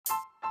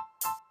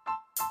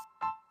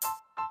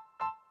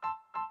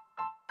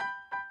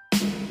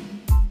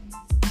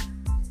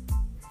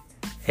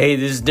Hey,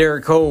 this is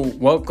Derek Cole.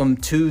 Welcome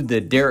to the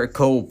Derek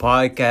Cole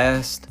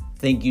podcast.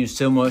 Thank you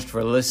so much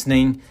for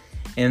listening.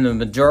 And the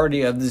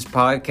majority of this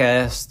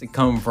podcast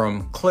come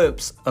from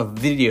clips of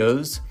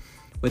videos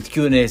with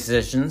Q&A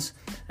sessions.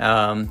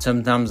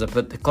 Sometimes I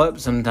put the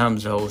clips,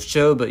 sometimes the whole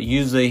show, but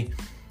usually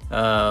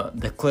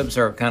the clips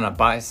are kind of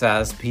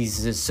bite-sized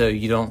pieces, so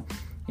you don't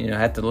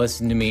have to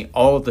listen to me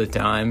all the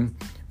time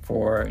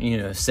for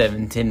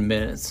 7-10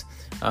 minutes.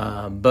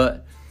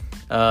 But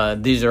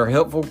these are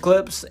helpful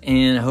clips,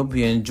 and I hope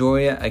you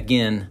enjoy it.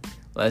 Again,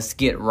 let's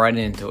get right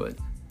into it.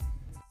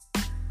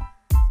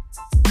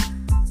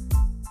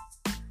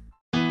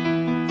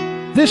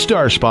 This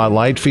Star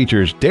Spotlight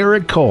features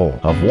Derek Cole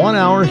of 1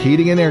 Hour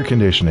Heating and Air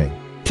Conditioning.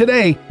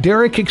 Today,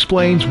 Derek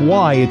explains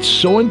why it's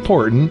so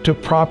important to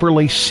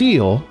properly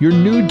seal your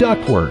new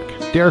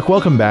ductwork. Derek,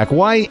 welcome back.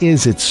 Why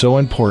is it so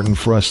important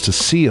for us to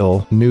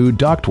seal new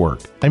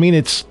ductwork? I mean,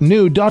 it's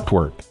new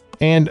ductwork.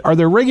 And are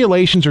there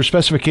regulations or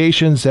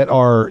specifications that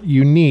are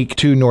unique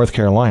to North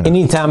Carolina?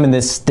 Anytime in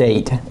this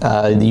state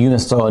you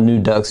install a new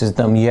duct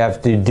system, you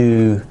have to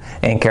do,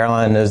 and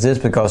Caroline knows this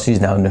because she's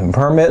now doing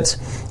permits,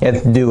 you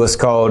have to do what's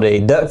called a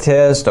duct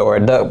test or a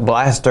duct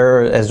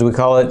blaster, as we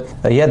call it.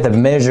 You have to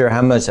measure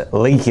how much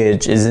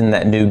leakage is in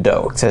that new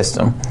duct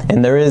system.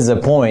 And there is a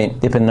point,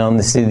 depending on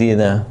the city and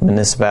the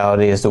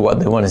municipality, as to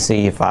what they want to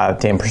see,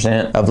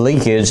 5-10% of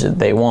leakage that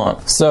they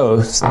want. So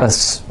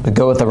let's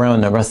go with the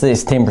round number. Let's say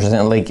it's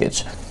 10% leakage.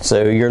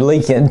 So you're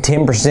leaking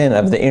 10%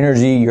 of the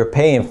energy you're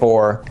paying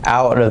for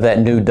out of that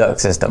new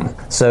duct system.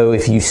 So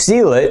if you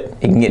seal it,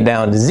 it can get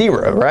down to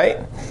 0, right?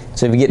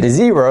 So if you get to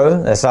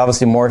 0, that's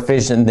obviously more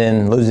efficient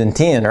than losing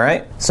 10,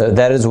 right? So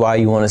that is why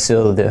you want to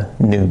seal the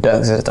new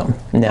duct system.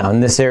 Now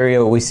in this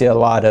area, we see a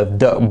lot of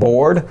duct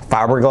board,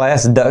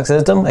 fiberglass duct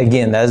system.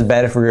 Again, that is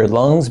bad for your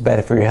lungs,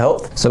 bad for your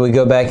health. So we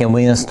go back and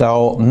we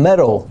install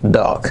metal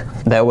duct.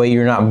 That way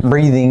you're not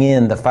breathing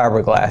in the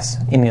fiberglass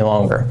any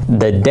longer.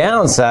 The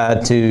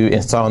downside to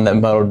installing that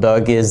metal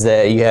duct is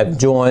that you have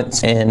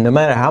joints, and no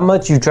matter how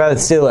much you try to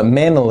seal it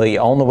manually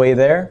on the way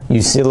there,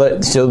 you seal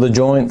the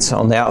joints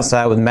on the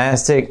outside with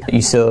mastic.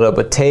 You seal it up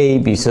with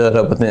tape, you seal it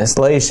up with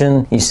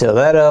insulation, you seal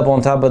that up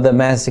on top of the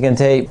mastic and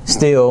tape,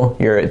 still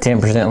you're at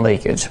 10%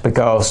 leakage,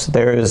 because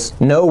there is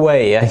no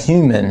way a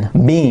human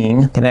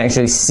being can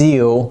actually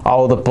seal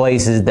all the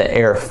places that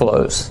air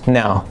flows.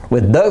 Now,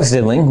 with duct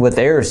sealing, with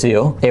air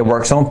seal, it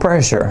works on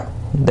pressure.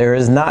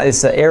 It's an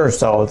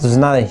aerosol. There's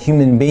not a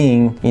human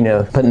being,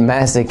 putting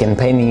mastic and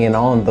painting it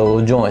on the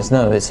little joints.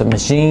 No, it's a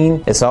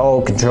machine. It's all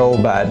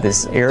controlled by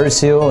this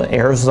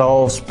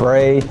aerosol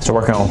spray. It's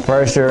working on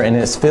pressure, and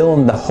it's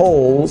filling the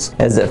holes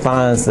as it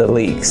finds the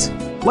leaks.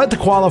 Let the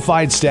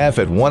qualified staff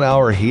at 1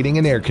 Hour Heating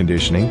and Air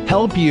Conditioning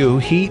help you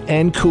heat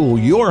and cool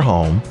your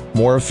home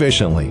more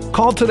efficiently.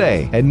 Call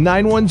today at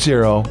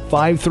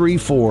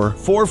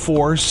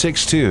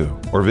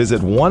 910-534-4462 or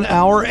visit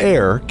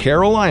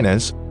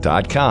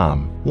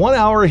 1HourAirCarolinas.com. 1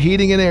 Hour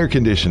Heating and Air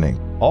Conditioning.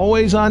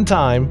 Always on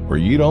time, where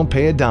you don't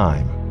pay a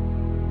dime.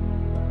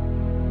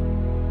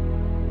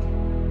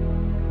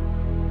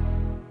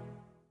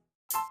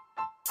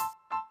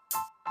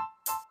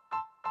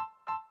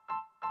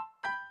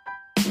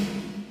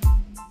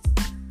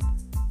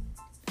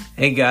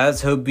 Hey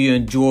guys, hope you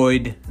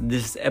enjoyed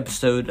this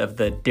episode of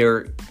the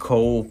Derek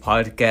Cole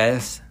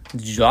podcast.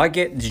 Did you like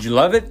it? Did you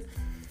love it?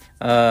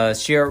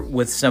 Share it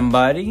with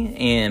somebody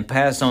and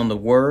pass on the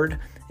word.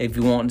 If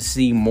you want to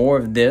see more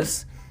of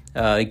this,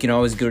 you can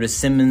always go to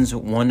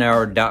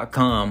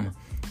Simmons1hour.com.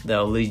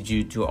 That'll lead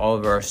you to all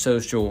of our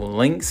social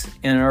links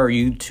and our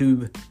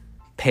YouTube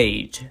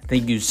page.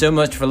 Thank you so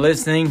much for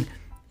listening,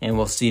 and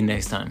we'll see you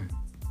next time.